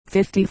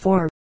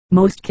54.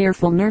 Most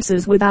careful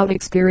nurses without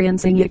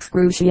experiencing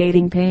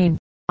excruciating pain.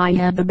 I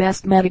had the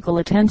best medical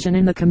attention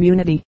in the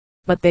community,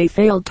 but they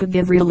failed to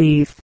give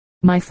relief.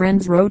 My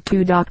friends wrote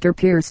to Dr.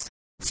 Pierce,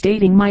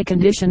 stating my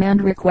condition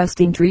and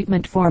requesting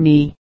treatment for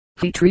me.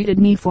 He treated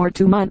me for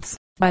 2 months.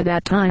 By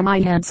that time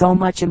I had so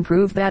much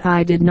improved that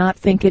I did not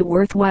think it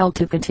worthwhile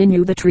to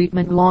continue the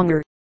treatment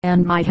longer,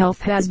 and my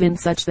health has been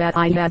such that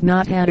I had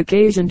not had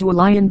occasion to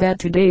lie in bed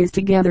 2 days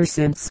together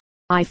since.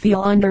 I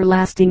feel under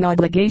lasting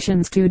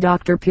obligations to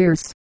Dr.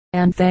 Pierce,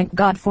 and thank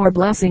God for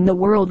blessing the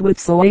world with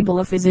so able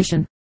a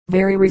physician.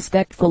 Very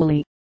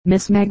respectfully,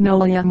 Miss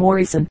Magnolia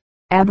Morrison,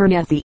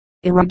 Abernethy,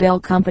 Iredell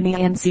Company,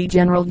 NC.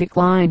 General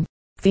decline,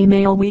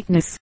 female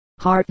weakness,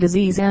 heart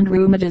disease and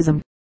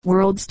rheumatism.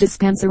 World's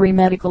Dispensary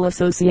Medical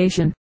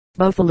Association,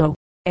 Buffalo,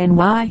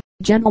 NY.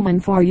 Gentlemen,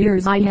 for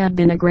years I had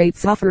been a great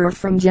sufferer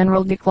from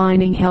general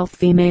declining health,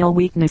 female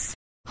weakness,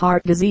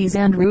 heart disease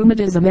and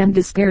rheumatism, and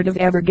despaired of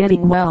ever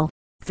getting well.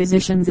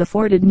 Physicians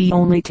afforded me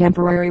only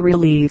temporary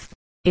relief.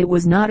 It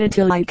was not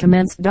until I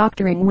commenced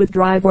doctoring with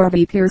Drive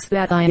R.V. Pierce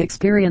that I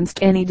experienced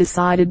any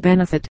decided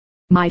benefit.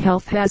 My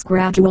health has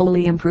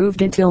gradually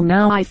improved until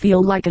now I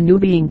feel like a new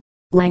being.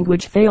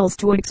 Language fails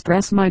to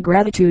express my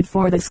gratitude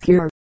for this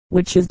cure,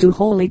 which is due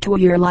wholly to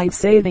your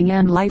life-saving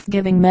and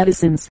life-giving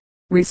medicines.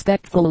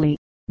 Respectfully,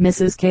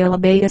 Mrs.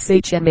 Caleb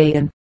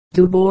A.S.H.M.A.N.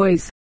 Du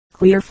Bois,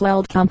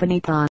 Clearfield Company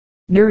Pond.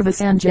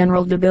 Nervous and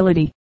general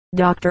debility.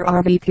 Dr.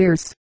 R.V.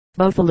 Pierce,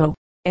 Buffalo,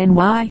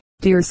 N.Y.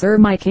 Dear Sir,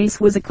 my case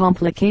was a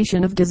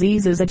complication of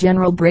diseases, a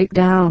general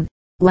breakdown,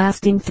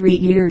 lasting 3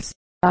 years.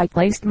 I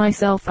placed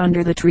myself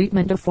under the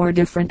treatment of 4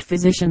 different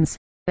physicians.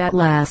 At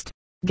last,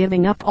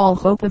 giving up all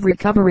hope of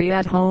recovery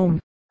at home,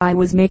 I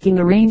was making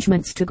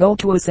arrangements to go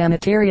to a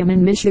sanitarium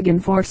in Michigan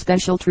for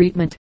special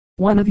treatment.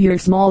 One of your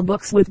small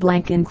books with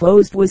blank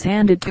enclosed was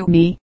handed to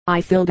me.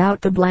 I filled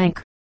out the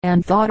blank,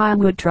 and thought I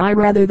would try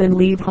rather than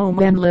leave home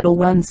and little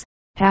ones.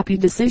 Happy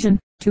decision.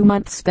 2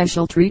 months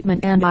special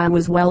treatment and I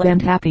was well and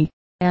happy.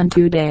 And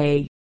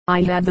today,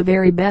 I had the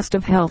very best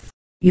of health.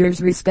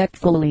 Yours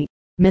respectfully,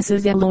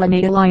 Mrs.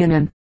 Elena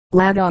Lyonen,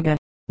 Ladoga,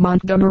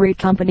 Montgomery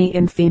Company,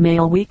 in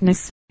female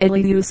weakness,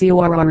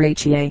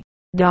 Eleucorrha.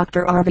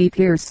 Dr. R.V.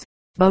 Pierce,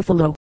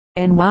 Buffalo,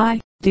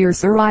 N.Y. Dear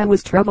Sir, I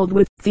was troubled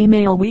with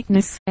female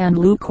weakness and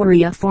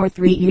leucorrhea for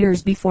 3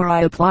 years before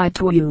I applied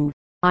to you.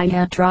 I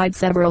had tried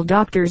several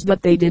doctors,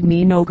 but they did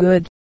me no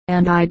good,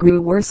 and I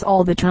grew worse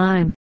all the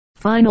time.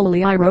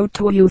 Finally I wrote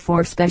to you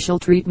for special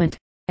treatment,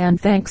 and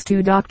thanks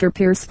to Dr.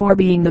 Pierce for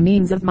being the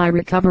means of my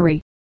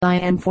recovery. I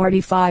am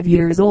 45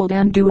 years old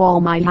and do all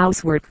my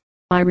housework.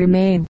 I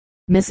remain,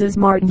 Mrs.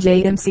 Martin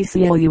J.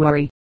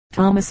 MCCLURE,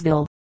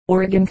 Thomasville,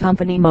 Oregon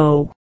Company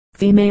Mo.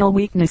 Female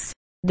weakness.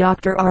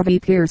 Dr. R.V.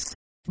 Pierce,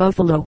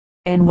 Buffalo,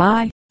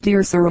 N.Y.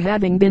 Dear Sir,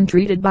 having been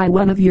treated by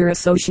one of your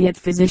associate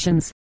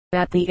physicians,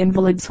 at the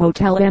Invalids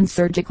Hotel and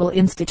Surgical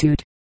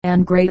Institute,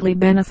 and greatly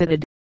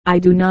benefited, I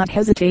do not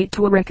hesitate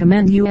to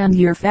recommend you and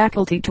your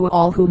faculty to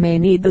all who may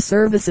need the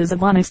services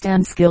of honest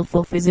and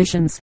skillful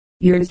physicians.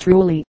 Yours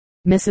truly,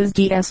 Mrs.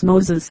 D.S.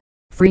 Moses,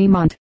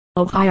 Fremont,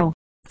 Ohio.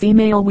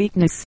 Female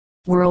weakness.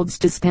 World's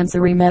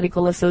Dispensary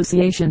Medical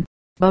Association,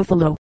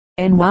 Buffalo,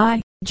 N.Y.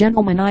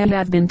 Gentlemen, I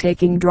have been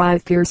taking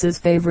Drive Pierce's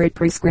favorite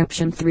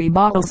prescription, 3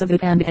 bottles of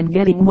it, and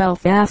getting well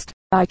fast.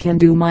 I can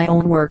do my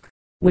own work,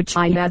 which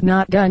I had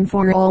not done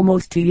for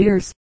almost 2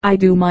 years. I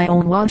do my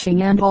own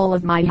washing and all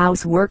of my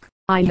housework.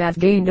 I have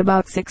gained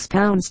about 6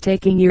 pounds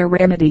taking your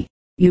remedy.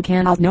 You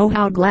cannot know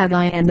how glad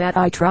I am that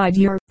I tried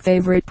your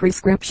favorite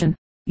prescription.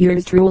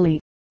 Yours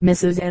truly,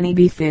 Mrs. Annie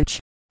B. Fitch,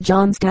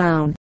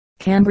 Johnstown,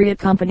 Cambria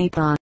Company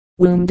Pond.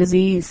 Womb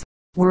disease.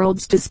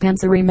 World's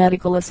Dispensary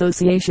Medical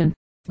Association,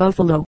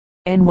 Buffalo,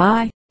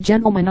 N.Y.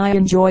 Gentlemen, I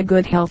enjoy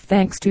good health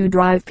thanks to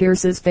Drive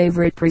Pierce's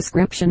favorite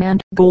prescription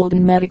and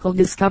golden medical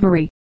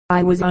discovery.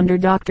 I was under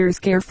doctor's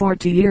care for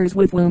 2 years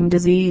with womb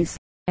disease,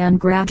 and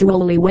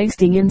gradually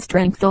wasting in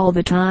strength all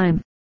the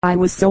time. I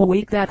was so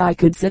weak that I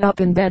could sit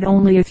up in bed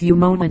only a few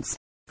moments.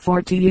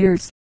 For 2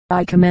 years,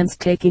 I commenced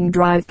taking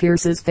Drive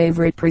Pierce's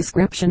favorite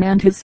prescription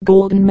and his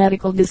golden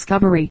medical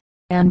discovery,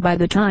 and by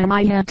the time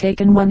I had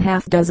taken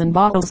 1/2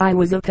 bottles I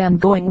was up and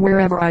going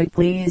wherever I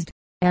pleased,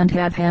 and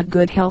have had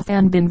good health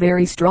and been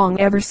very strong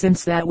ever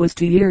since. That was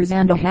 2 years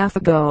and a half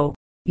ago.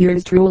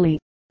 Yours truly,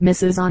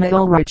 Mrs. Anna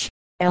Ulrich,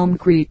 Elm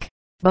Creek,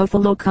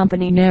 Buffalo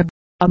Company Neb.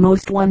 A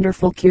most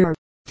wonderful cure.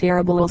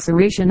 Terrible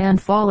ulceration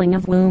and falling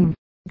of womb,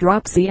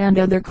 dropsy and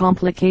other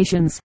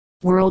complications.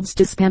 World's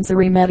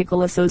Dispensary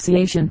Medical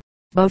Association,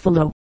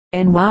 Buffalo,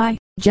 N.Y.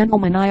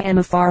 Gentlemen, I am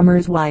a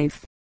farmer's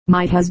wife.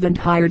 My husband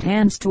hired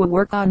hands to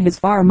work on his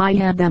farm. I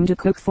had them to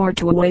cook for,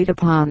 to wait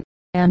upon,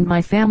 and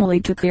my family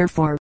to care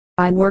for.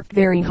 I worked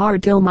very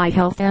hard till my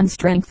health and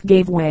strength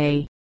gave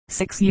way.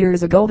 6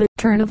 years ago the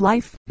turn of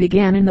life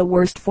began in the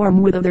worst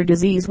form with other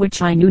disease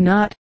which I knew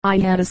not. I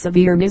had a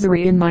severe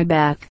misery in my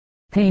back,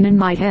 pain in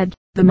my head.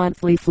 The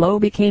monthly flow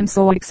became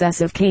so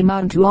excessive, came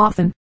on too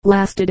often,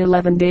 lasted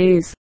 11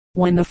 days.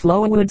 When the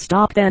flow would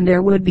stop then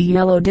there would be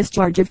yellow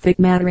discharge of thick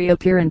mattery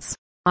appearance.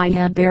 I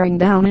had bearing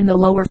down in the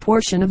lower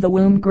portion of the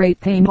womb, great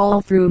pain all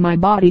through my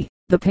body.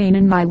 The pain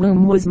in my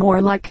womb was more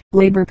like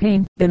labor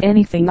pain than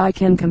anything I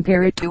can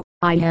compare it to.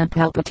 I had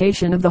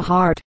palpitation of the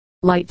heart,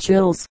 light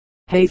chills,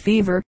 hay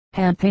fever,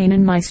 had pain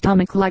in my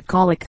stomach like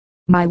colic.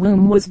 My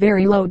womb was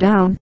very low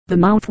down. The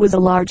mount was a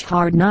large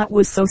hard knot,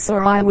 was so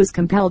sore I was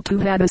compelled to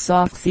have a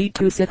soft seat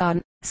to sit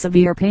on.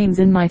 Severe pains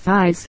in my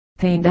thighs,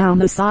 pain down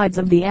the sides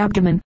of the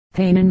abdomen,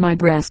 pain in my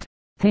breast,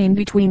 pain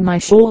between my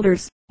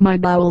shoulders, my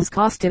bowels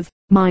costive,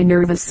 my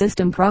nervous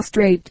system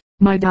prostrate,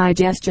 my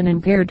digestion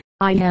impaired.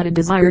 I had a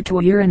desire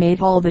to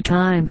urinate all the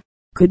time.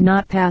 Could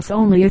not pass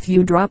only a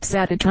few drops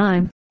at a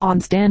time. On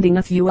standing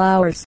a few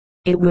hours,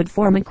 it would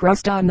form a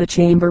crust on the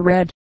chamber,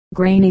 red,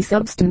 grainy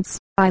substance.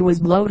 I was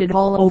bloated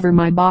all over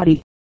my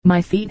body.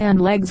 My feet and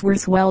legs were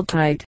swelled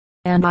tight,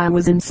 and I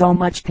was in so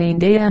much pain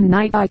day and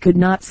night I could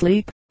not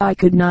sleep. I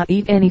could not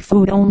eat any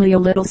food, only a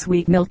little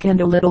sweet milk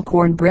and a little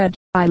cornbread.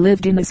 I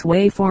lived in this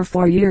way for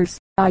 4 years.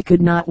 I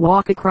could not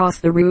walk across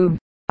the room.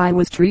 I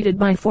was treated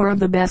by 4 of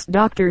the best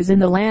doctors in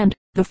the land.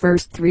 The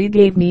first 3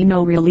 gave me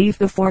no relief.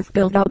 The 4th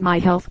built up my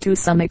health to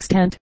some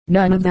extent.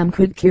 None of them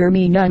could cure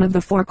me. None of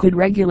the 4 could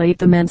regulate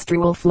the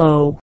menstrual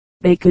flow.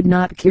 They could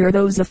not cure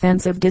those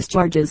offensive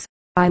discharges.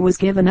 I was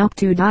given up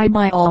to die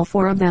by all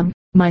 4 of them.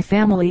 My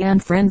family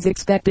and friends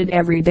expected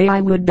every day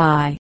I would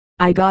die.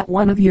 I got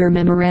one of your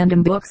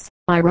memorandum books.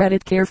 I read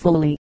it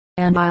carefully,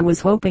 and I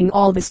was hoping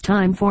all this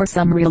time for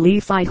some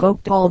relief. I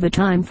hoped all the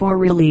time for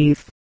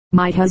relief.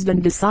 My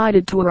husband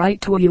decided to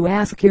write to you,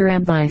 ask your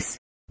advice,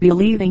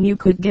 believing you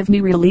could give me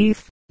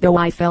relief, though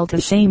I felt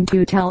ashamed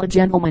to tell a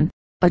gentleman,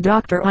 a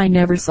doctor I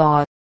never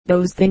saw,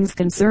 those things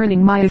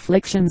concerning my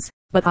afflictions.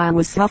 But I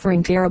was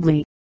suffering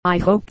terribly. I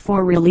hoped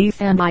for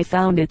relief and I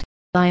found it.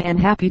 I am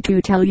happy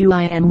to tell you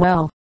I am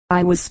well.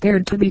 I was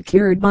spared to be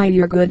cured by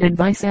your good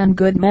advice and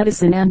good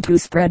medicine, and to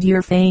spread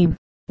your fame.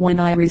 When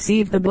I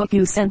received the book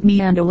you sent me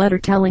and a letter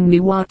telling me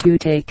what to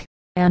take,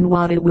 and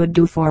what it would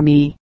do for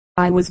me,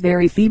 I was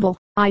very feeble.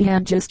 I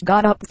had just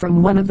got up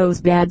from one of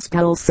those bad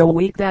spells, so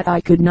weak that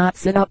I could not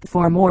sit up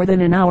for more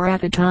than an hour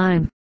at a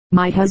time.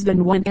 My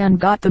husband went and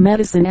got the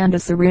medicine and a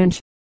syringe.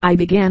 I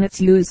began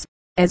its use,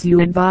 as you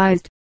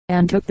advised,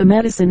 and took the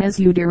medicine as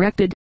you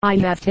directed. I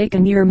have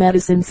taken your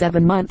medicine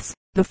 7 months.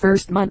 The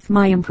first month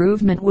my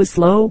improvement was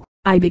slow.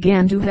 I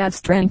began to have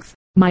strength.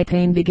 My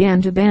pain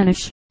began to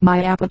vanish.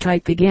 My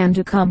appetite began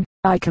to come.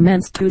 I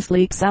commenced to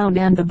sleep sound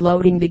and the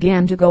bloating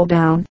began to go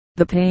down.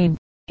 The pain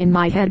in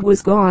my head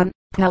was gone.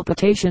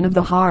 Palpitation of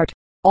the heart.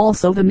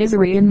 Also the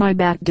misery in my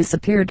back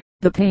disappeared.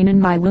 The pain in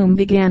my womb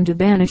began to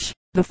vanish.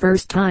 The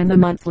first time the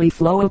monthly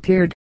flow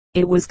appeared,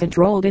 it was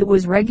controlled, it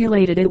was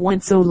regulated. It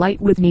went so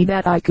light with me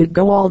that I could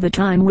go all the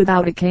time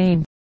without a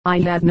cane. I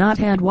had not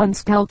had one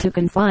spell to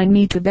confine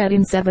me to bed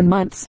in 7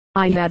 months.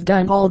 I had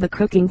done all the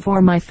cooking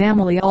for my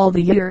family all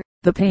the year.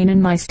 The pain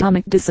in my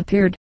stomach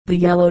disappeared. The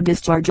yellow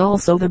discharge,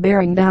 also the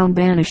bearing down,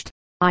 vanished.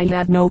 I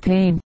had no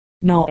pain,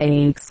 no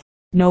aches,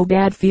 no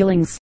bad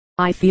feelings.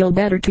 I feel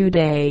better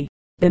today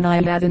than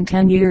I had in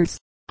 10 years.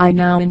 I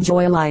now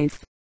enjoy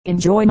life,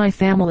 enjoy my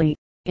family,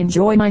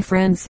 enjoy my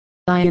friends.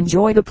 I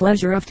enjoy the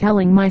pleasure of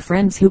telling my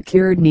friends who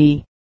cured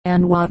me,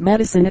 and what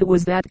medicine it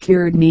was that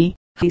cured me.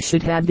 He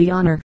should have the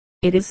honor.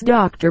 It is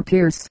Dr.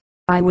 Pierce.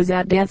 I was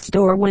at death's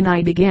door when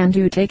I began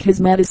to take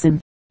his medicine,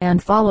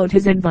 and followed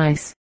his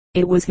advice.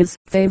 It was his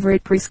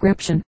favorite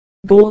prescription,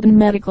 golden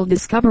medical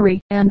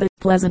discovery, and the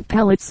pleasant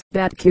pellets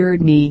that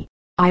cured me.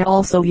 I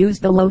also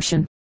used the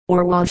lotion,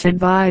 or wash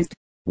advised,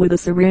 with a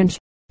syringe.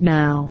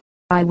 Now,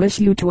 I wish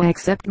you to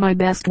accept my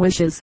best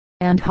wishes,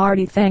 and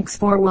hearty thanks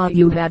for what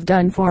you have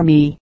done for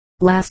me.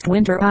 Last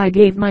winter I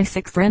gave my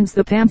sick friends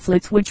the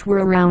pamphlets which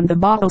were around the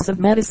bottles of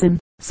medicine.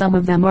 Some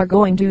of them are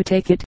going to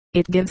take it.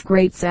 It gives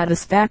great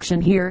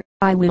satisfaction here.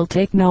 I will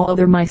take no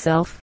other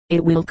myself.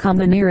 It will come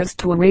the nearest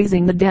to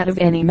erasing the debt of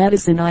any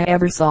medicine I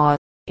ever saw.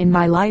 In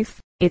my life,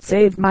 it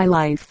saved my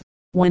life,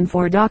 when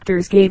 4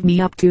 doctors gave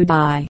me up to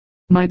die.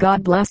 My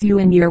God bless you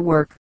in your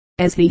work,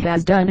 as he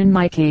has done in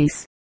my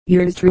case.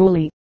 Yours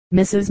truly,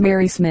 Mrs.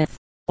 Mary Smith,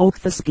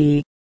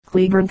 Oakthusky,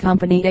 Cleburne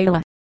Company,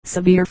 Ayla.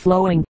 Severe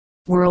flowing,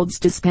 World's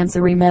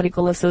Dispensary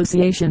Medical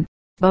Association,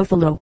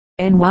 Buffalo,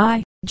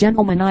 NY.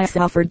 Gentlemen, I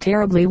suffered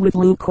terribly with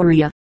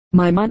leukorrhea.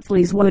 My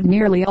monthlies would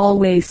nearly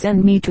always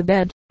send me to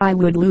bed. I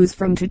would lose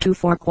from 2 to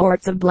 4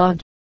 quarts of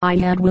blood. I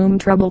had womb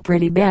trouble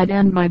pretty bad,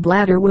 and my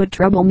bladder would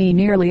trouble me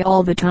nearly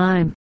all the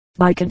time,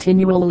 by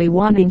continually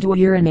wanting to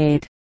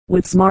urinate,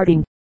 with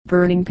smarting,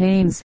 burning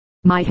pains.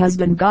 My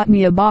husband got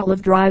me a bottle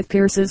of Dr.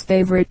 Pierce's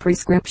favorite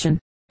prescription.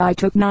 I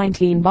took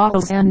 19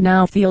 bottles and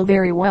now feel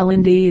very well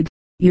indeed.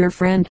 Your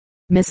friend,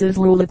 Mrs.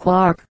 Lula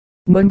Clark,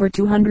 number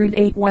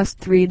 208 West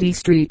 3D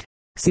Street,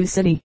 Sioux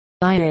City,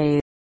 IA.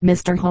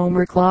 Mr.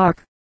 Homer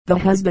Clark, the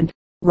husband,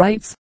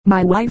 writes,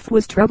 my wife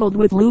was troubled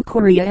with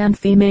leukorrhea and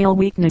female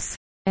weakness,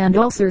 and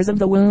ulcers of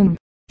the womb.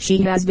 She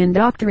has been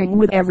doctoring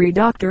with every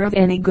doctor of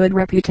any good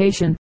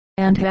reputation,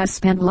 and has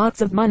spent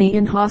lots of money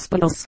in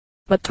hospitals,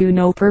 but to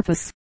no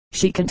purpose.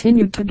 She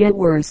continued to get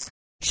worse.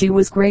 She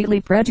was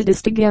greatly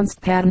prejudiced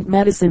against patent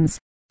medicines,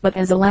 but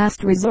as a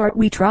last resort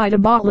we tried a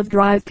bottle of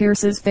Drive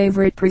Pierce's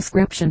favorite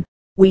prescription.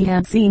 We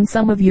had seen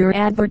some of your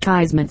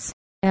advertisements,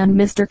 and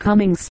Mr.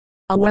 Cummings,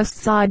 a West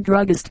Side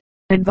druggist,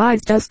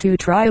 advised us to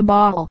try a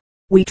bottle.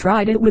 We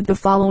tried it with the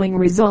following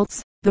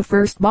results. The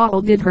first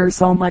bottle did her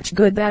so much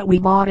good that we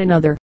bought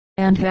another,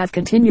 and have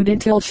continued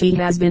until she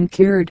has been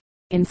cured.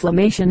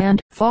 Inflammation and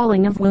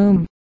falling of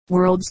womb.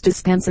 World's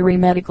Dispensary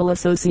Medical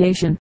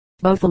Association,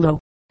 Buffalo,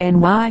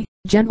 NY.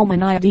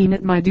 Gentlemen, I deem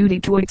it my duty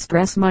to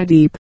express my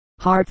deep,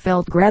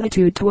 heartfelt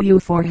gratitude to you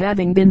for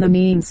having been the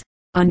means,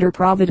 under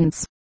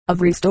Providence,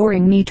 of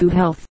restoring me to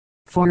health,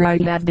 for I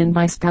had been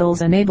by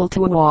spells unable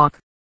to walk.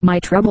 My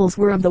troubles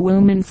were of the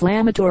womb,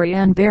 inflammatory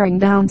and bearing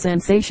down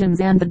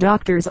sensations, and the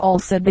doctors all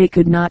said they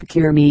could not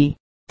cure me.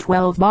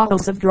 12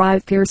 bottles of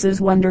Drive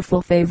Pierce's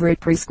wonderful favorite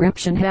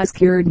prescription has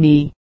cured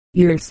me.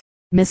 Yours,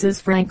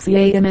 Mrs. Frank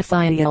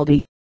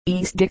CAMFILD,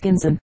 East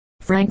Dickinson,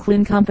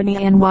 Franklin Company,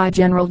 NY.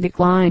 General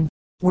Decline.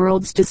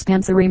 World's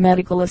Dispensary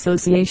Medical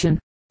Association,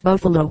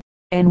 Buffalo,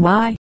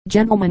 NY.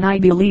 Gentlemen, I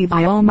believe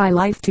I owe my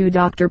life to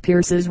Dr.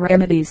 Pierce's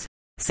remedies.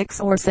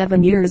 6 or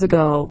 7 years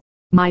ago,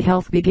 my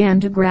health began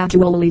to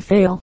gradually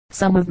fail.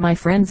 Some of my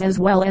friends as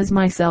well as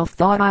myself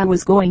thought I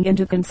was going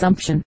into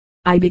consumption.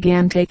 I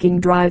began taking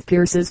Drive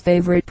Pierce's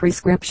favorite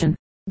prescription,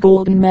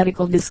 Golden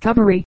Medical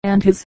Discovery,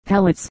 and his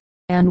pellets,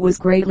 and was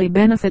greatly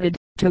benefited.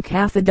 Took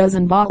half a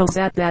dozen bottles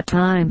at that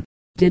time.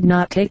 Did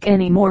not take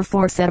any more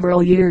for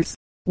several years,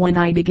 when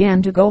I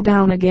began to go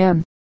down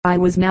again. I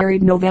was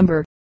married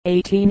November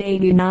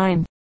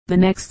 1889. The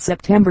next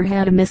September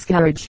had a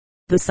miscarriage.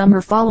 The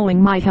summer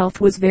following my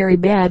health was very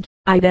bad.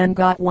 I then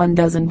got 1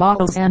 dozen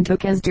bottles and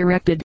took as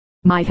directed.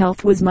 My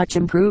health was much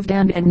improved,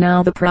 and am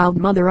now the proud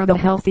mother of a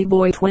healthy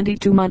boy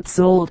 22 months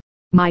old.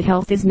 My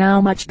health is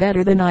now much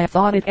better than I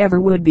thought it ever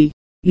would be.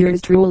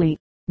 Yours truly,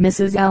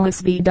 Mrs.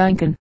 Alice V.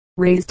 Duncan.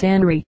 Ray's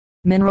Tannery,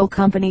 Mineral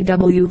Company,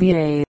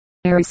 WVA.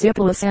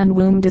 Erysipelas and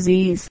womb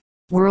disease.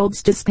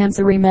 World's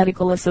Dispensary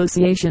Medical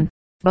Association,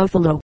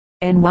 Buffalo,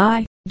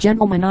 NY.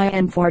 Gentlemen, I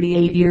am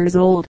 48 years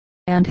old,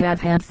 and have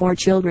had 4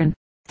 children.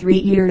 3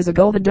 years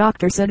ago the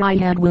doctor said I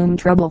had womb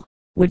trouble,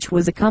 which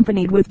was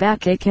accompanied with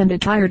backache and a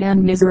tired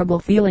and miserable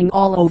feeling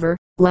all over.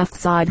 Left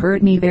side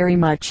hurt me very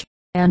much,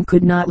 and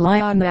could not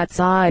lie on that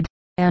side,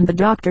 and the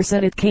doctor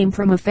said it came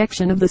from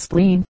affection of the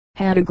spleen.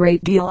 Had a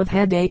great deal of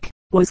headache,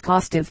 was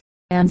costive,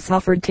 and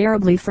suffered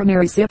terribly from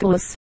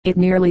erysipelas. It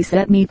nearly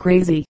set me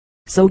crazy.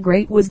 So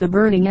great was the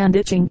burning and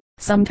itching.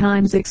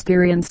 Sometimes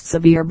experienced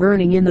severe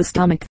burning in the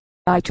stomach.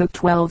 I took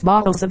 12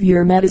 bottles of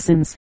your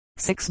medicines,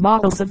 6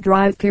 bottles of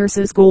Drive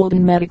Pierce's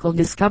Golden Medical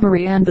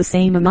Discovery, and the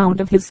same amount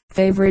of his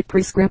favorite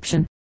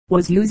prescription.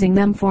 Was using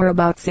them for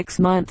about 6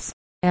 months,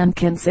 and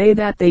can say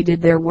that they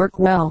did their work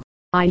well.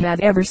 I had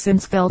ever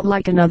since felt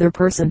like another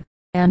person,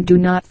 and do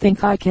not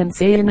think I can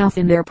say enough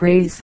in their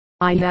praise.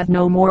 I had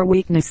no more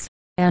weakness,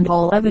 and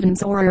all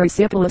evidence or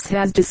erysipelas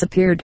has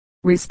disappeared.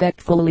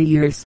 Respectfully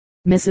yours,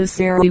 Mrs.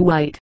 Sarah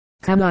White.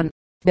 Come on,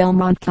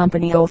 Belmont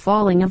Company. O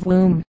falling of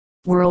womb.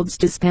 World's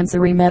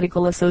Dispensary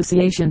Medical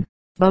Association,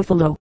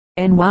 Buffalo,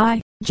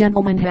 NY.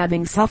 Gentlemen,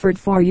 having suffered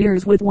for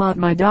years with what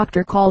my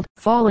doctor called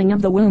falling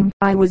of the womb,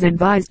 I was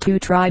advised to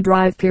try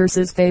Drive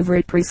Pierce's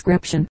favorite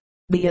prescription.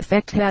 The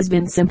effect has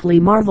been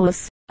simply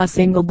marvelous. A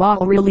single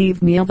bottle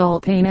relieved me of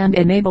all pain and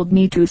enabled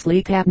me to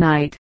sleep at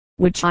night,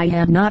 which I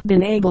had not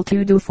been able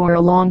to do for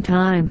a long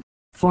time.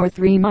 For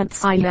 3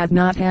 months I have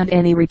not had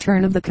any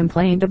return of the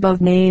complaint above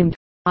named.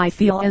 I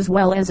feel as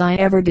well as I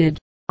ever did.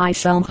 I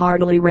shall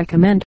heartily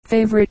recommend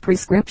favorite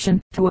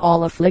prescription to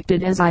all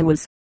afflicted as I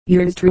was.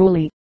 Yours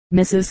truly,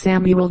 Mrs.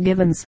 Samuel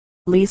Givens,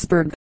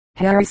 Leesburg,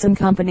 Harrison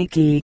Company.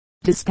 Key,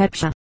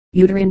 dyspepsia,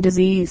 uterine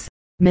disease,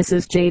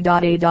 Mrs. J.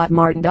 A.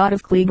 Martin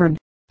of Cleburne,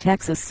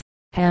 Texas.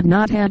 Had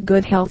not had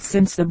good health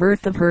since the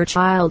birth of her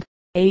child.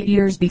 8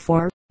 years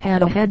before,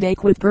 had a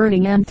headache with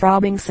burning and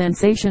throbbing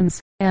sensations,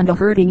 and a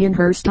hurting in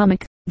her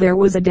stomach. There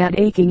was a dead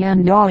aching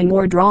and gnawing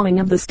or drawing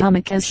of the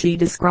stomach as she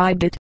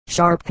described it.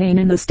 Sharp pain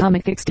in the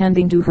stomach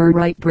extending to her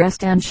right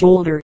breast and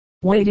shoulder.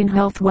 Weight in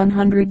health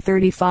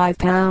 135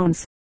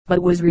 pounds,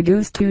 but was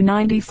reduced to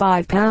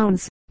 95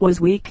 pounds.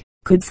 Was weak,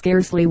 could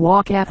scarcely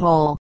walk at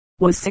all.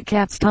 Was sick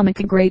at stomach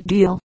a great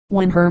deal.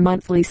 When her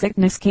monthly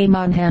sickness came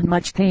on, had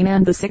much pain,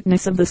 and the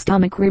sickness of the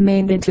stomach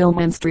remained until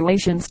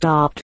menstruation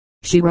stopped.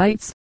 She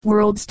writes,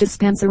 World's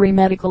Dispensary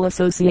Medical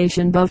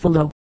Association,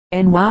 Buffalo,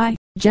 NY.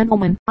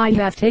 Gentlemen, I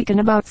have taken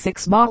about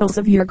 6 bottles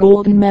of your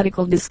Golden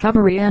Medical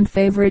Discovery and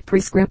favorite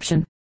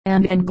prescription,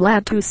 and am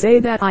glad to say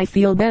that I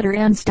feel better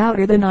and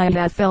stouter than I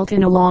have felt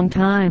in a long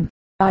time.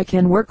 I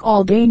can work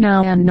all day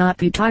now and not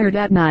be tired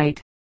at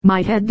night.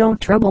 My head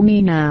don't trouble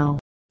me now.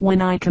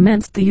 When I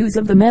commenced the use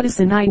of the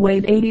medicine I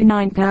weighed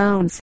 89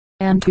 pounds,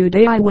 and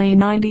today I weigh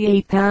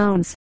 98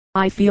 pounds.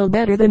 I feel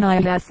better than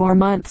I had for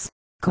months.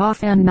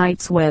 Cough and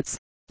night sweats.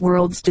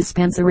 World's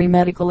Dispensary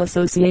Medical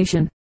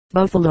Association,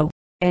 Buffalo,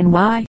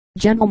 NY.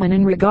 Gentlemen,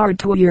 in regard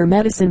to your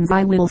medicines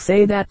I will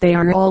say that they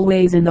are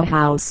always in the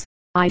house.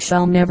 I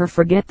shall never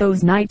forget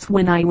those nights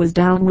when I was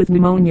down with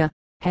pneumonia.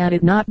 Had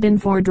it not been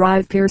for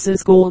Drive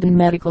Pierce's Golden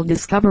Medical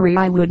Discovery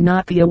I would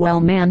not be a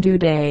well man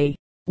today.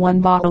 One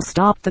bottle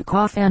stopped the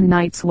cough and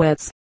night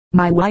sweats.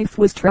 My wife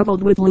was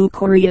troubled with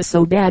leukorrhea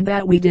so bad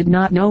that we did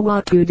not know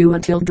what to do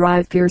until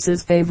Drive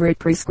Pierce's favorite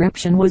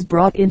prescription was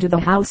brought into the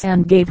house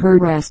and gave her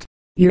rest.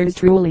 Yours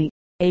truly,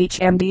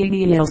 HMD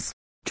Eels.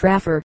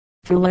 Traffer.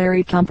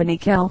 Tulare Company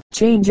Cal.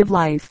 Change of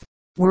Life.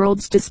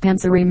 World's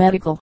Dispensary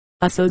Medical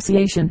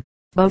Association.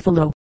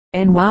 Buffalo,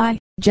 NY.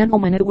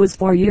 Gentlemen, it was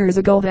 4 years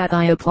ago that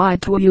I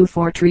applied to you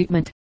for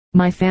treatment.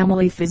 My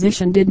family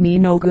physician did me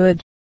no good.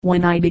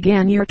 When I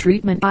began your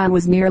treatment I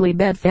was nearly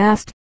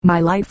bedfast. My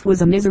life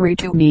was a misery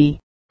to me.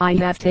 I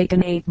have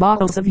taken 8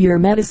 bottles of your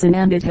medicine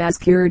and it has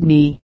cured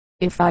me.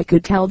 If I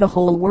could tell the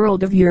whole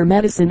world of your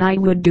medicine I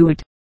would do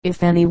it.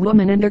 If any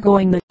woman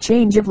undergoing the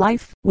change of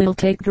life will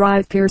take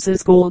Drive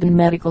Pierce's golden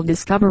medical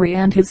discovery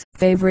and his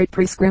favorite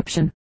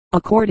prescription,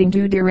 according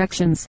to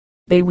directions,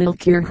 they will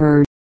cure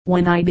her.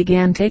 When I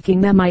began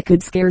taking them I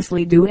could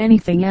scarcely do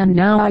anything, and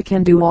now I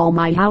can do all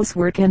my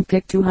housework and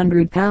pick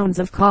 200 pounds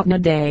of cotton a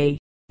day.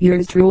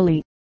 Yours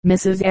truly,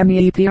 Mrs.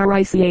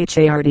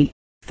 MEPRICHARD.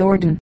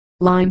 Thornton,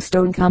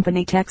 Limestone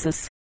Company,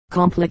 Texas.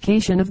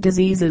 Complication of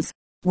diseases.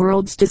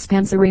 World's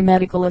Dispensary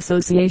Medical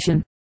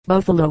Association.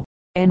 Buffalo,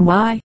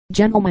 NY.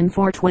 Gentlemen,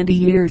 for 20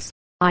 years,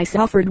 I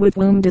suffered with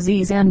womb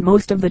disease, and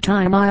most of the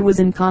time I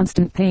was in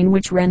constant pain,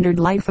 which rendered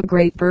life a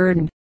great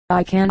burden.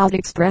 I cannot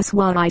express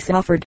what I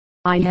suffered.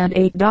 I had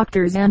 8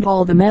 doctors and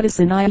all the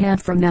medicine I had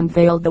from them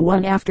failed the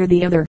one after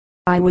the other.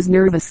 I was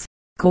nervous,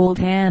 cold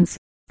hands,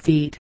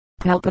 feet,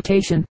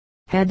 palpitation,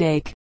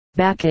 headache,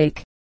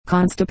 backache,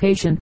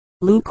 constipation,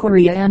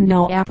 leukorrhea and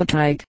no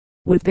appetite,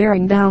 with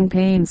bearing down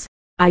pains.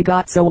 I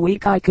got so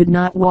weak I could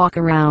not walk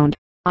around.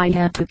 I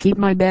had to keep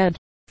my bed,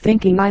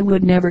 thinking I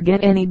would never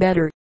get any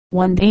better.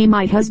 One day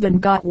my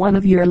husband got one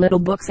of your little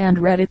books and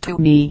read it to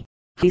me.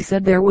 He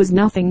said there was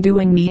nothing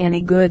doing me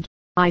any good.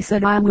 I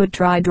said I would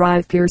try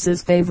Drive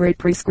Pierce's favorite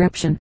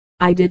prescription.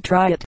 I did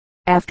try it.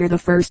 After the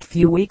first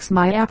few weeks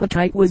my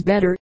appetite was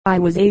better. I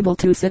was able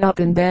to sit up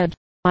in bed.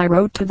 I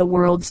wrote to the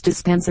World's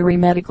Dispensary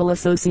Medical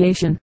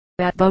Association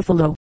at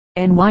Buffalo,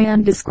 NY,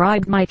 and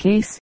described my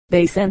case.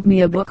 They sent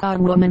me a book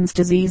on women's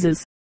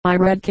diseases. I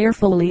read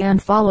carefully and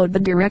followed the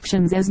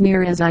directions as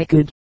near as I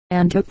could,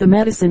 and took the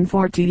medicine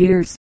for 2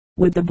 years.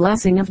 With the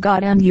blessing of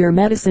God and your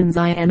medicines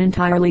I am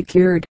entirely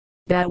cured.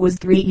 That was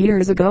 3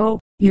 years ago.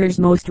 Yours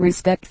most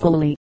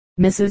respectfully,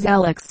 Mrs.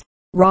 Alex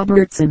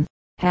Robertson,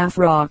 Half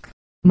Rock,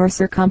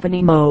 Mercer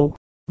Company, Mo.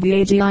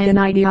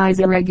 VAGINIDI's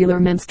irregular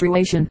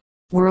menstruation.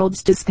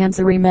 World's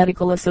Dispensary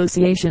Medical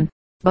Association.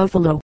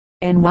 Buffalo,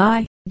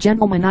 NY.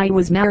 Gentlemen, I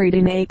was married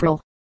in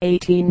April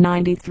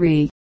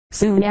 1893.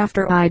 Soon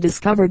after I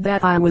discovered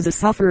that I was a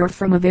sufferer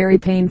from a very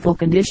painful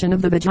condition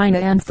of the vagina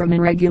and from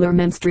irregular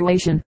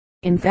menstruation.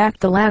 In fact,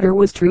 the latter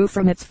was true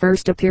from its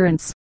first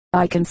appearance.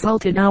 I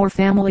consulted our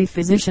family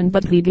physician,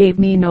 but he gave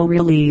me no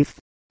relief.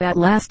 At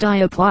last I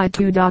applied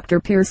to Dr.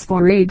 Pierce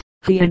for aid.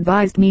 He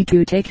advised me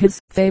to take his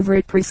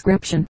favorite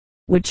prescription,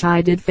 which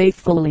I did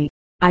faithfully.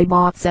 I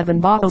bought 7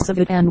 bottles of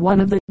it and one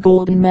of the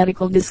golden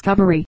medical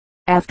discovery.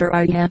 After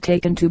I had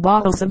taken 2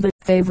 bottles of the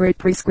favorite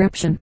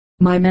prescription,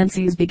 my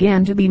menses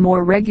began to be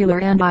more regular,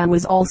 and I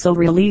was also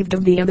relieved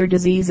of the other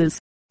diseases.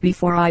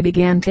 Before I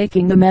began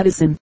taking the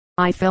medicine,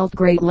 I felt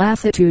great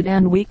lassitude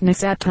and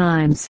weakness at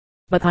times,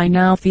 but I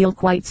now feel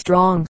quite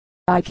strong.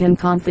 I can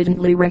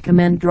confidently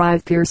recommend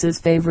Drive Pierce's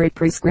favorite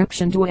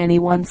prescription to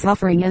anyone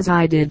suffering as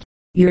I did.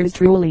 Yours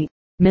truly,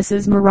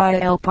 Mrs. Mariah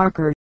L.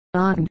 Parker,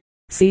 Taunton,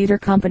 Cedar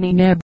Company,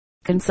 Neb.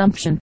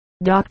 Consumption,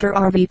 Dr.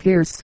 R.V.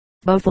 Pierce,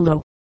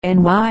 Buffalo,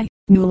 NY.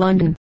 New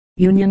London,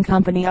 Union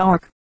Company,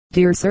 Ark.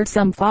 Dear Sir,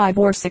 some 5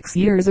 or 6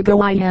 years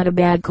ago I had a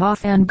bad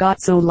cough and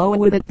got so low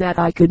with it that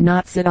I could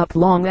not sit up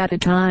long at a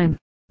time.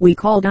 We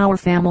called our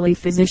family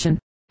physician,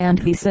 and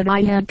he said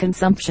I had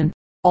consumption.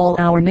 All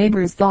our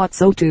neighbors thought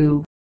so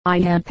too.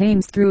 I had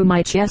pains through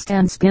my chest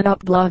and spit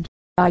up blood.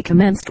 I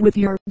commenced with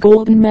your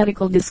golden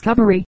medical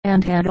discovery,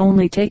 and had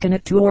only taken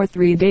it 2 or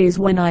 3 days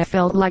when I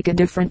felt like a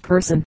different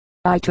person.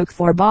 I took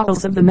 4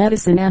 bottles of the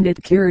medicine and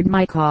it cured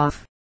my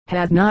cough.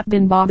 Have not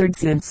been bothered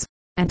since.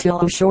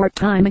 Until a short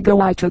time ago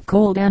I took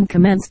cold and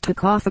commenced to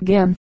cough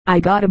again. I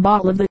got a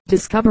bottle of the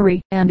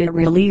discovery and it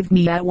relieved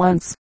me at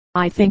once.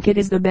 I think it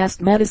is the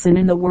best medicine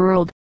in the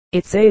world.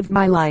 It saved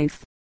my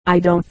life. I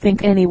don't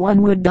think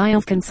anyone would die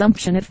of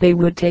consumption if they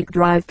would take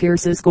Drive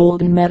Pierce's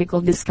golden medical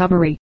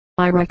discovery.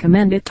 I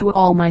recommend it to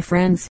all my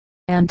friends,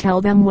 and tell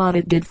them what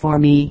it did for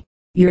me.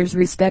 Yours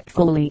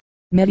respectfully,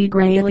 Meddy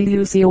Grayley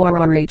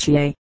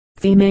UCORRHA.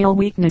 Female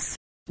weakness.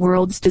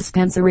 World's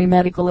Dispensary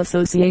Medical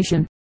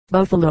Association.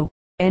 Buffalo,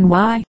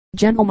 NY.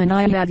 Gentlemen,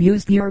 I have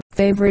used your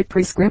favorite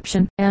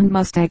prescription, and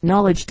must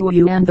acknowledge to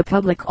you and the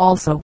public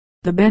also,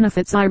 the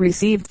benefits I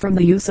received from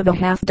the use of a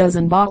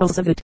half-dozen bottles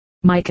of it.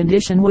 My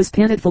condition was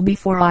pitiful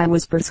before I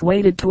was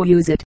persuaded to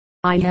use it.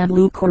 I had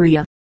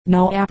leukorrhea,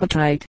 no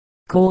appetite,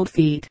 cold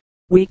feet,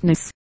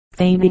 weakness,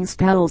 fainting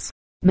spells,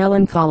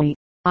 melancholy.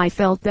 I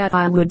felt that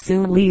I would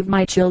soon leave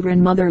my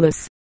children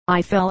motherless.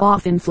 I fell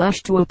off in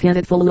flesh to a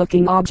pitiful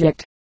looking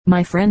object.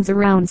 My friends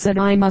around said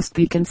I must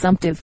be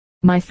consumptive.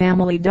 My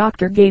family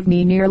doctor gave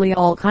me nearly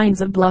all kinds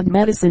of blood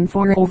medicine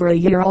for over a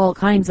year, all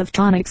kinds of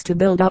tonics to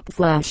build up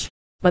flesh,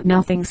 but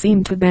nothing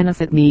seemed to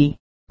benefit me.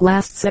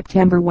 Last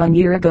September, 1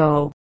 year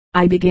ago,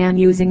 I began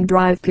using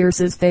Drive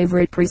Pierce's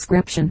favorite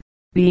prescription,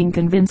 being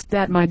convinced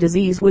that my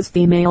disease was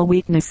female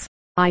weakness.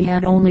 I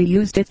had only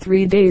used it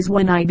 3 days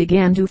when I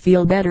began to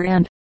feel better,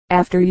 and,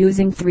 after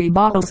using 3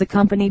 bottles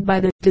accompanied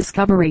by the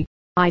discovery,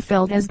 I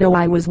felt as though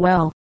I was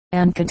well,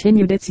 and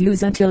continued its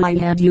use until I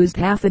had used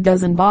half a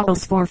dozen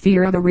bottles for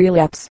fear of a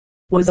relapse.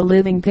 Was a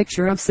living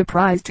picture of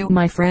surprise to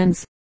my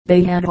friends.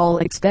 They had all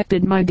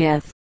expected my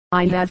death.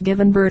 I had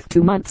given birth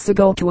 2 months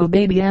ago to a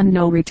baby, and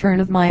no return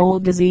of my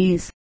old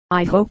disease.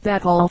 I hope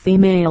that all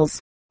females,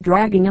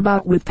 dragging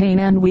about with pain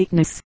and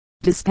weakness,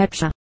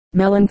 dyspepsia,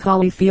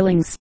 melancholy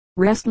feelings,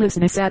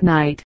 restlessness at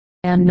night,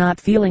 and not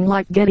feeling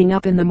like getting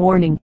up in the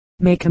morning,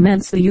 may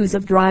commence the use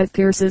of Drive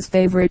Pierce's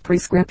favorite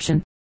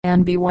prescription,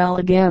 and be well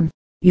again.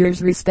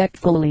 Yours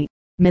respectfully,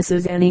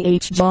 Mrs. Annie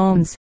H.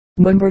 Jones,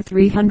 number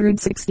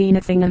 316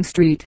 Effingham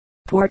Street,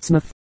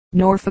 Portsmouth,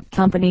 Norfolk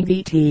Company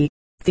VT.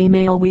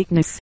 Female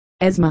weakness,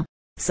 asthma,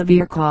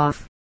 severe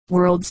cough.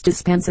 World's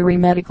Dispensary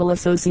Medical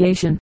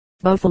Association,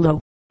 Buffalo,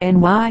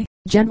 NY.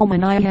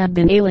 Gentlemen, I had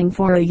been ailing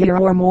for a year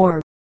or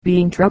more,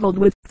 being troubled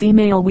with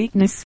female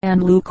weakness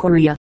and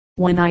leukorrhea,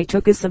 when I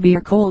took a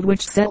severe cold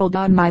which settled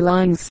on my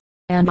lungs,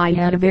 and I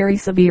had a very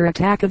severe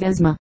attack of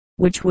asthma,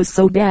 which was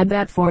so bad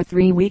that for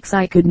 3 weeks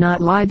I could not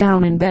lie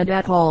down in bed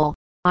at all.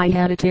 I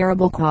had a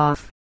terrible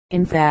cough.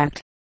 In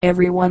fact,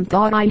 everyone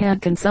thought I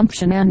had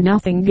consumption, and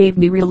nothing gave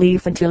me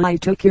relief until I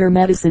took your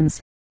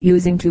medicines,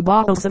 using 2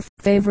 bottles of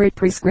favorite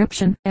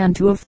prescription and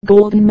 2 of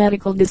Golden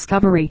Medical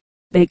Discovery.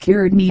 They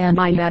cured me, and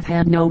I have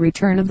had no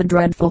return of the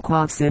dreadful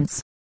cough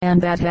since. And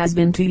that has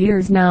been 2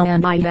 years now,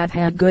 and I have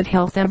had good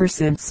health ever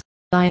since.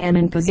 I am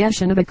in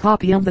possession of a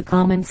copy of the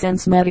Common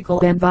Sense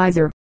Medical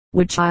Advisor,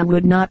 which I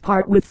would not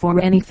part with for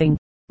anything.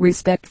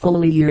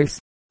 Respectfully yours,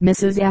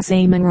 Mrs. S.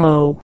 A.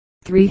 Monroe,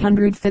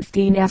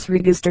 315 S.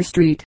 Register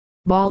Street,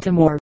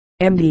 Baltimore,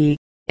 MD,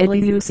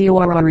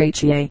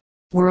 LUCORRHA.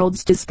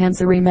 World's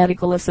Dispensary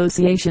Medical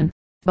Association,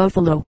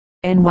 Buffalo,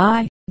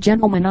 NY.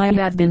 Gentlemen, I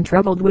had been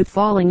troubled with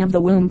falling of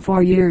the womb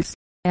for years,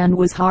 and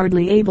was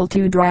hardly able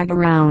to drag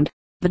around.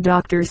 The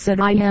doctors said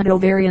I had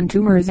ovarian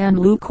tumors and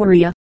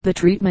leukorrhea. The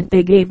treatment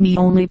they gave me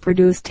only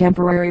produced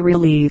temporary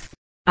relief.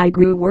 I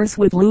grew worse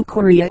with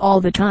leukorrhea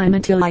all the time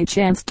until I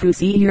chanced to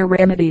see your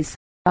remedies.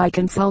 I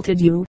consulted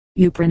you.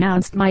 You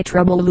pronounced my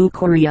trouble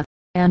leukorrhea,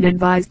 and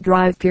advised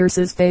Drive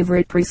Pierce's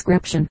favorite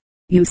prescription.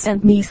 You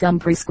sent me some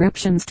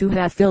prescriptions to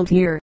have filled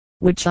here,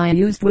 which I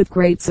used with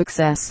great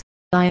success.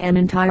 I am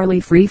entirely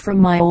free from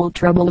my old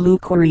trouble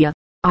leukorrhea.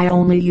 I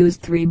only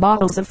used 3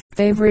 bottles of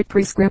favorite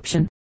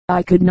prescription.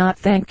 I could not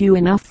thank you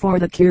enough for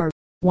the cure.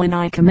 When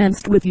I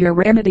commenced with your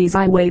remedies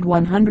I weighed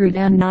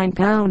 109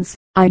 pounds.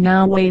 I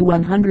now weigh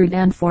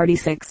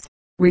 146.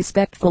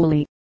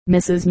 Respectfully,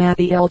 Mrs.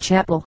 Mattie L.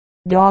 Chappell,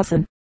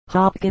 Dawson,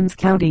 Hopkins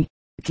County,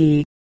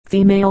 Key.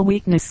 Female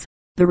weakness,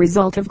 the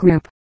result of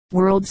grip.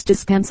 World's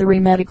Dispensary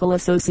Medical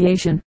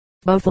Association,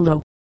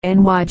 Buffalo,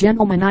 NY.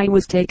 Gentlemen, I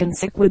was taken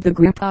sick with the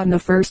grip on the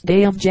 1st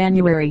day of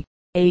January,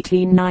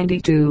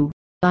 1892.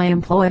 I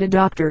employed a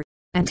doctor.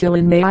 Until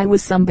in May I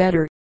was some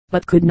better,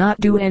 but could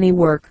not do any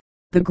work.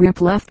 The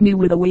grip left me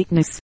with a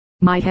weakness.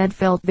 My head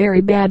felt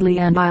very badly,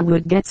 and I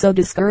would get so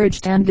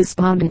discouraged and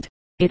despondent.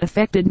 It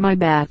affected my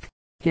back,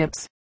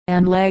 hips,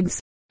 and legs,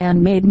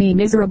 and made me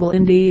miserable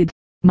indeed.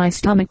 My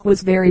stomach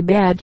was very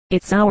bad.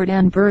 It soured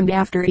and burned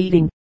after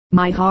eating.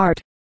 My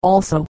heart,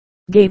 also,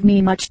 gave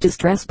me much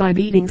distress by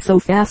beating so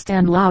fast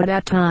and loud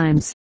at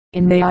times.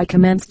 In May I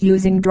commenced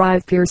using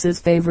Drive Pierce's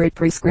favorite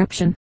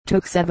prescription,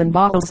 took 7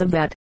 bottles of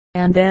that,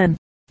 and then,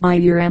 by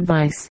your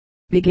advice,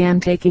 began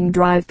taking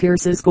Drive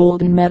Pierce's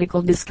Golden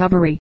Medical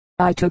Discovery.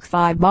 I took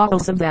 5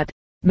 bottles of that,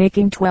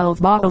 making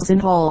 12 bottles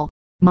in all.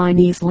 My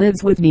niece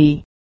lives with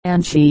me,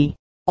 and she,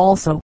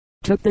 also,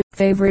 took the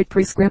favorite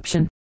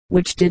prescription,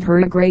 which did her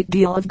a great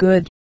deal of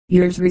good.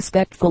 Yours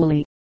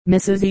respectfully,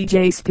 Mrs. E.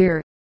 J.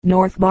 Spear,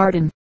 North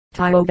Barton,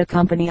 Toyota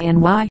Company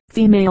NY.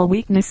 Female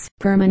weakness,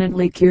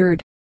 permanently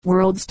cured.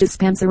 World's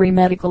Dispensary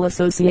Medical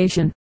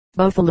Association,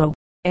 Buffalo,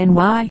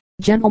 NY.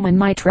 Gentlemen,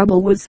 my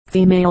trouble was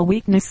female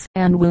weakness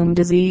and womb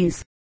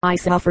disease. I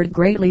suffered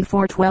greatly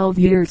for 12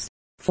 years.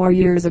 4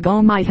 years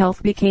ago my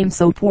health became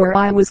so poor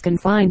I was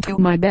confined to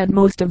my bed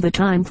most of the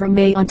time from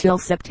May until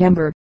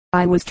September.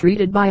 I was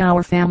treated by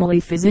our family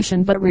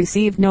physician but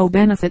received no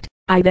benefit.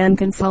 I then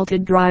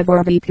consulted Drive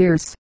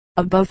Pierce,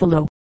 of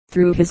Buffalo.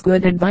 Through his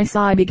good advice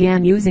I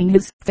began using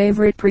his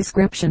favorite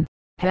prescription.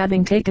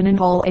 Having taken in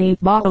all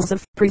 8 bottles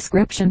of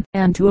prescription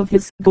and 2 of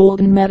his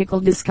Golden Medical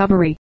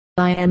Discovery,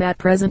 I am at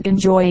present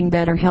enjoying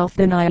better health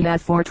than I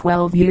had for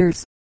 12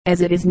 years.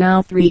 As it is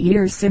now 3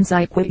 years since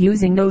I quit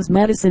using those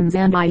medicines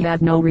and I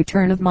have no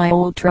return of my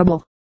old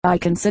trouble, I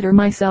consider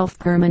myself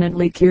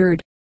permanently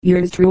cured.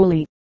 Yours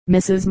truly,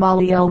 Mrs.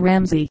 Molly L.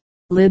 Ramsey,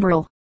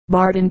 Liberal,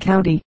 Barton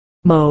County,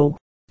 Mo.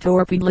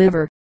 Torpid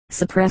liver,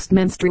 suppressed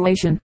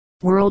menstruation.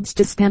 World's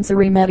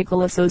Dispensary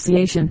Medical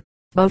Association,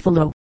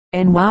 Buffalo,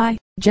 NY.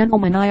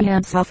 Gentlemen, I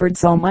had suffered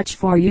so much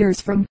for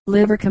years from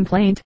liver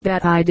complaint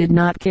that I did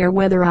not care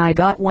whether I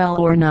got well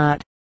or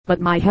not.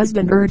 But my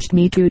husband urged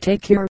me to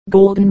take your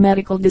golden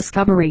medical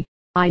discovery.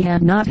 I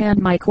had not had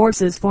my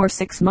courses for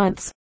 6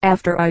 months.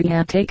 After I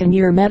had taken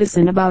your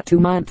medicine about 2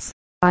 months,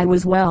 I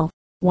was well.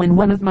 When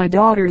one of my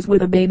daughters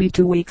with a baby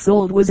 2 weeks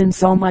old was in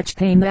so much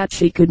pain that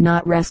she could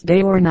not rest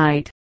day or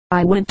night,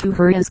 I went to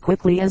her as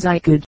quickly as I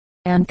could,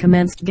 and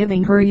commenced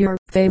giving her your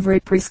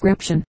favorite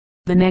prescription.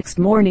 The next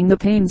morning the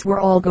pains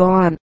were all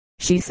gone.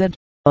 She said,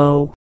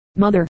 "Oh,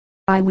 mother,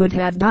 I would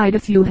have died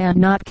if you had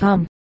not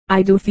come.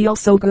 I do feel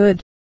so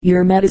good.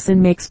 Your medicine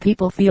makes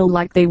people feel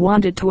like they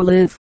wanted to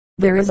live."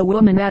 There is a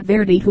woman at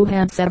Verdi who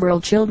had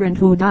several children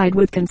who died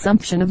with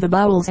consumption of the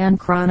bowels and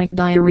chronic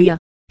diarrhea.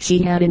 She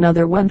had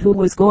another one who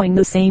was going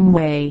the same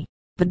way.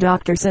 The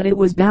doctor said it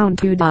was bound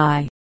to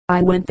die.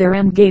 I went there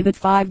and gave it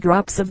 5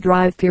 drops of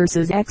Drive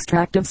Pierce's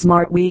extract of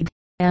smartweed,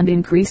 and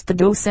increased the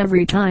dose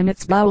every time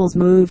its bowels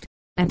moved,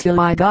 until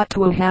I got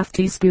to a half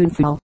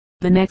teaspoonful.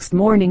 The next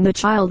morning the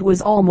child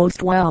was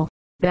almost well.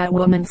 That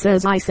woman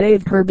says I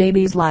saved her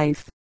baby's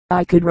life.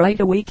 I could write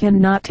a week and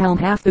not tell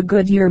half the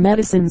good your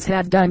medicines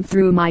have done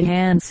through my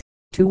hands.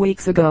 2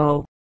 weeks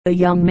ago, a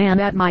young man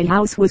at my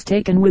house was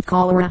taken with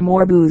cholera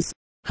morbus.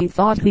 He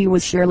thought he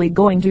was surely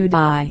going to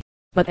die,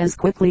 but as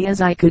quickly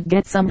as I could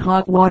get some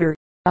hot water,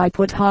 I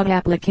put hot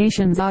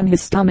applications on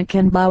his stomach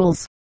and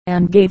bowels,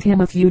 and gave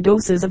him a few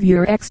doses of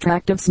your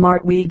extract of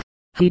smartweed.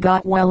 He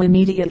got well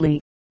immediately.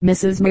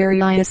 Mrs.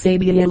 Mary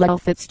Isabella L.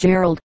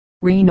 Fitzgerald,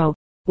 Reno,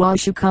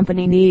 Washoe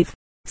Company Neve.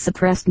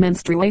 Suppressed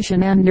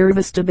menstruation and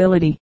nervous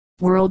stability.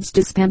 World's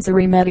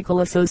Dispensary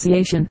Medical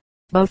Association,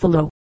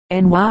 Buffalo,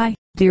 NY.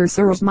 Dear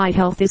sirs, my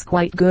health is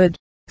quite good,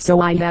 so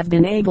I have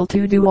been able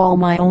to do all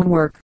my own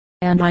work,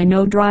 and I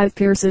know Drive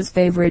Pierce's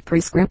favorite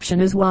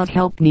prescription is what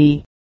helped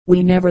me.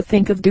 We never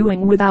think of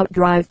doing without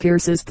Drive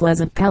Pierce's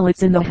pleasant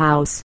pellets in the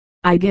house.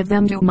 I give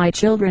them to my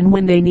children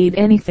when they need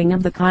anything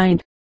of the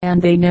kind,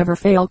 and they never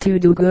fail to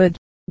do good.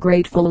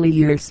 Gratefully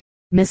yours,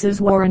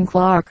 Mrs. Warren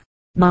Clark,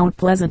 Mount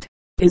Pleasant.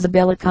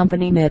 Isabella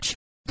Company Niche.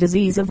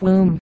 Disease of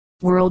womb.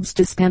 World's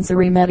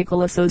Dispensary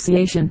Medical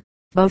Association,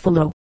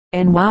 Buffalo,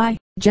 NY.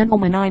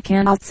 Gentlemen, I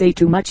cannot say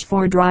too much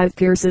for Drive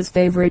Pierce's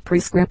favorite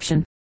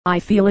prescription. I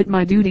feel it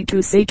my duty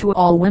to say to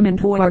all women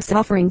who are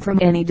suffering from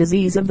any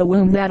disease of the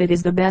womb that it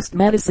is the best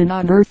medicine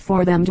on earth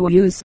for them to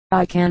use.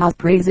 I cannot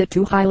praise it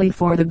too highly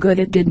for the good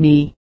it did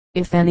me.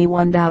 If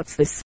anyone doubts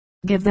this,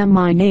 give them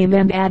my name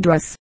and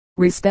address.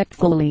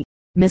 Respectfully,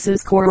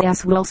 Mrs. Cora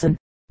S. Wilson,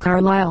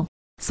 Carlisle,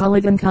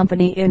 Sullivan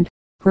Company Ind.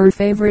 Her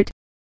favorite,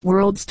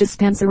 World's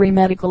Dispensary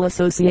Medical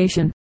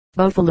Association,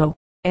 Buffalo,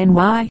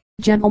 NY.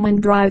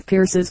 Gentlemen, Drive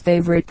Pierce's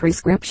favorite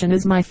prescription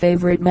is my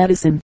favorite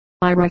medicine.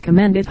 I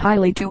recommend it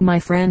highly to my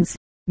friends.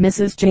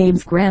 Mrs.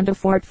 James Grant of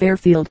Fort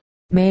Fairfield,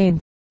 Maine.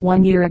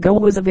 1 year ago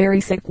was a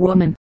very sick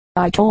woman.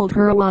 I told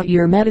her what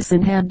your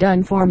medicine had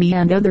done for me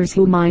and others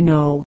whom I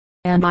know,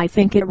 and I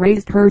think it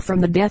raised her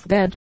from the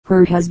deathbed.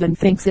 Her husband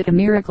thinks it a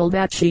miracle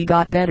that she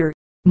got better.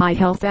 My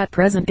health at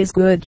present is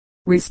good.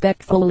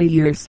 Respectfully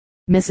yours,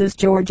 Mrs.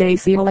 George A.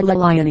 C.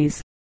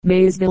 Lyons,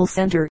 Maysville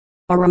Center,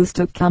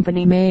 Aroostook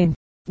Company, Maine.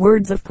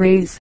 Words of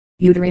praise.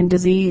 Uterine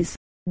disease.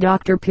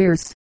 Dr.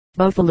 Pierce,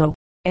 Buffalo,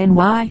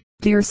 NY.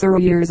 Dear sir,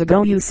 years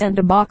ago you sent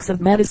a box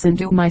of medicine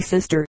to my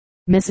sister,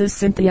 Mrs.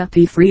 Cynthia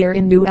P. Freer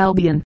in New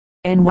Albion,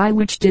 NY,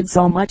 which did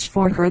so much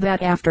for her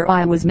that after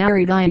I was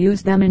married I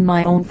used them in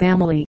my own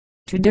family.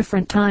 2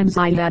 different times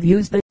I have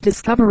used the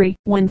Discovery.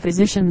 When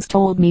physicians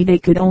told me they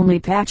could only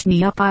patch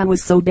me up, I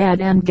was so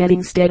bad and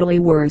getting steadily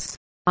worse.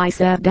 I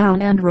sat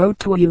down and wrote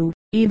to you.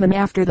 Even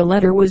after the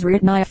letter was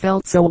written I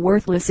felt so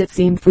worthless it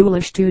seemed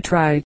foolish to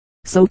try.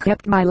 So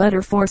kept my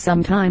letter for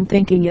some time,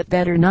 thinking it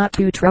better not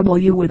to trouble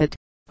you with it.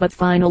 But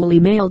finally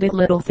mailed it,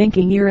 little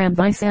thinking your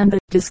advice and the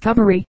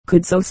Discovery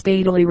could so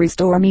speedily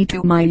restore me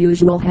to my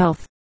usual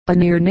health. A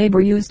near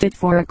neighbor used it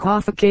for a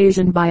cough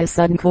occasioned by a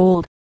sudden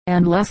cold,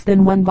 and less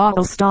than 1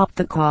 bottle stopped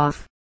the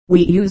cough.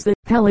 We use the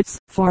pellets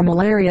for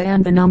malaria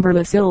and the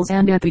numberless ills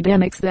and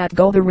epidemics that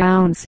go the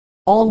rounds,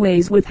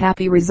 always with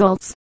happy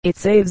results. It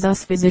saves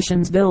us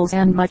physicians bills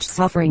and much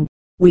suffering.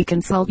 We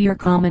consult your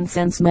common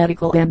sense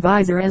medical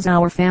advisor as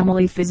our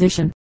family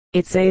physician.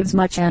 It saves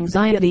much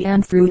anxiety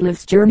and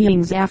fruitless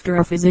journeyings after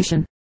a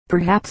physician,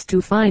 perhaps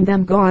to find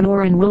them gone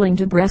or unwilling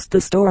to breast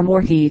the storm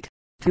or heat,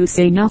 to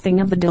say nothing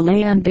of the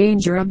delay and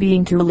danger of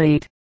being too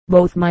late.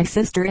 Both my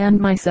sister and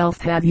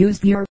myself have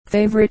used your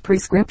favorite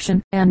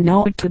prescription and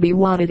know it to be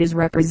what it is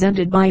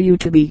represented by you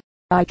to be.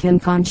 I can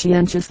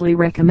conscientiously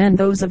recommend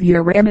those of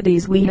your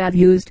remedies we have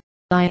used.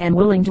 I am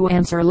willing to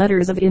answer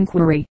letters of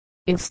inquiry,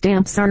 if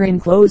stamps are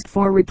enclosed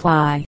for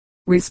reply.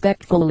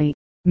 Respectfully,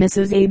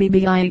 Mrs.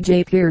 A.B.B.I.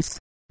 J. Pierce,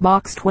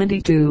 Box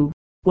 22,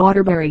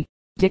 Waterbury,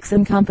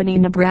 Dixon Company,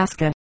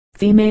 Nebraska.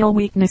 Female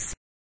weakness.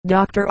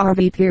 Dr.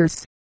 R.V.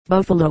 Pierce,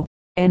 Buffalo,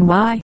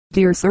 N.Y.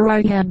 Dear sir,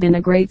 I had been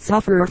a great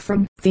sufferer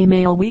from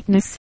female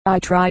weakness. I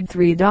tried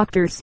 3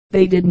 doctors.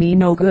 They did me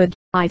no good.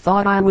 I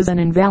thought I was an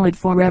invalid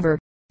forever.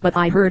 But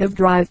I heard of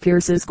Drive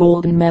Pierce's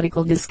golden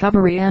medical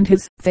discovery and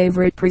his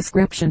favorite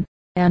prescription.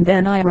 and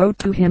then I wrote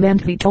to him and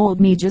he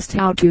told me just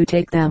how to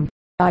take them.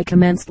 I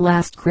commenced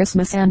last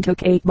Christmas and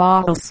took 8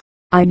 bottles.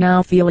 I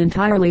now feel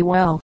entirely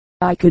well.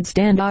 I could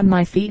stand on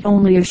my feet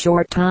only a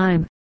short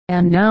time,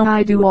 and now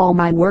I do all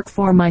my work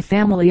for my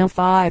family of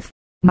 5.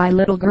 My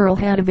little girl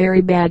had a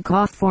very bad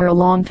cough for a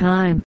long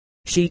time.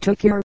 She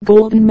took your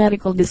golden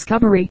medical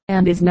discovery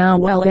and is now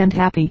well and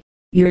happy.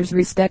 Yours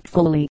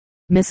respectfully,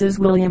 Mrs.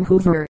 William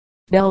Hoover,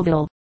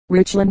 Belleville,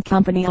 Richland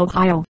Company,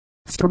 Ohio.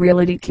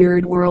 Sterility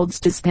Cured World's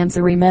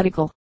Dispensary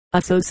Medical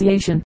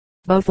Association,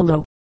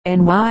 Buffalo,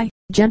 NY.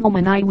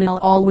 Gentlemen, I will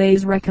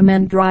always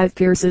recommend Drive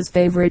Pierce's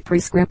favorite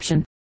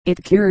prescription.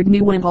 It cured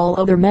me when all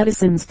other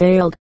medicines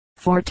failed.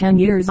 For 10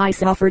 years I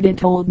suffered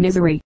untold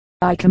misery.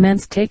 I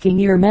commenced taking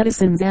your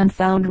medicines and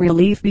found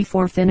relief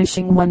before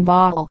finishing 1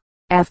 bottle.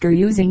 After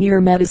using your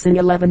medicine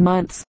 11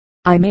 months,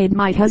 I made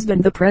my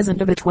husband the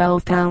present of a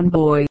 12-pound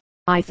boy.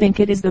 I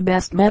think it is the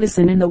best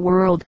medicine in the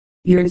world.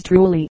 Yours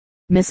truly,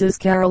 Mrs.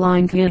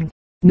 Caroline King,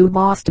 New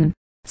Boston.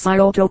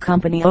 Scioto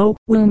Company O.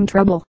 Womb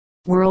Trouble.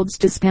 World's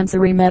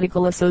Dispensary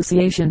Medical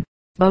Association,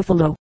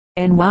 Buffalo,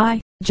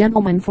 NY.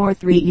 Gentlemen, for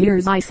 3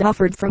 years I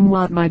suffered from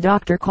what my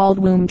doctor called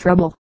womb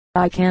trouble.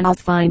 I cannot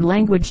find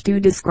language to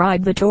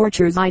describe the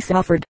tortures I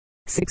suffered.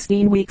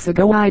 16 weeks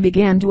ago I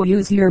began to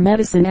use your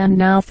medicine and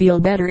now feel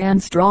better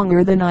and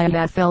stronger than I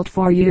have felt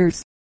for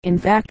years. In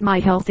fact, my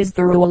health is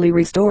thoroughly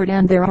restored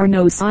and there are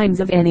no signs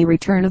of any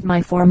return of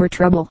my former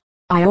trouble.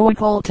 I owe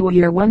it all to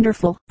your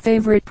wonderful,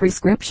 favorite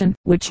prescription,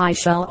 which I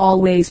shall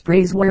always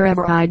praise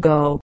wherever I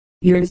go.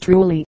 Yours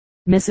truly,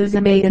 Mrs.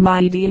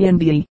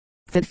 Amidnb,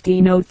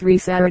 1503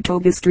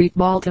 Saratoga Street,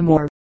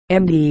 Baltimore,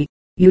 MD.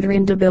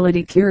 Uterine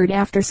debility cured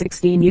after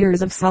 16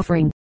 years of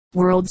suffering.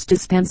 World's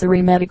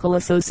Dispensary Medical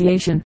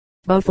Association,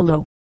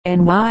 Buffalo,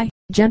 NY.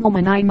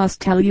 Gentlemen, I must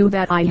tell you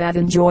that I have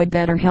enjoyed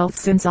better health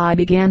since I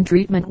began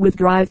treatment with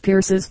Drive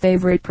Pierce's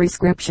favorite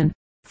prescription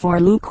for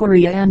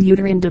leukorrhea and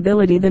uterine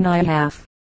debility than I have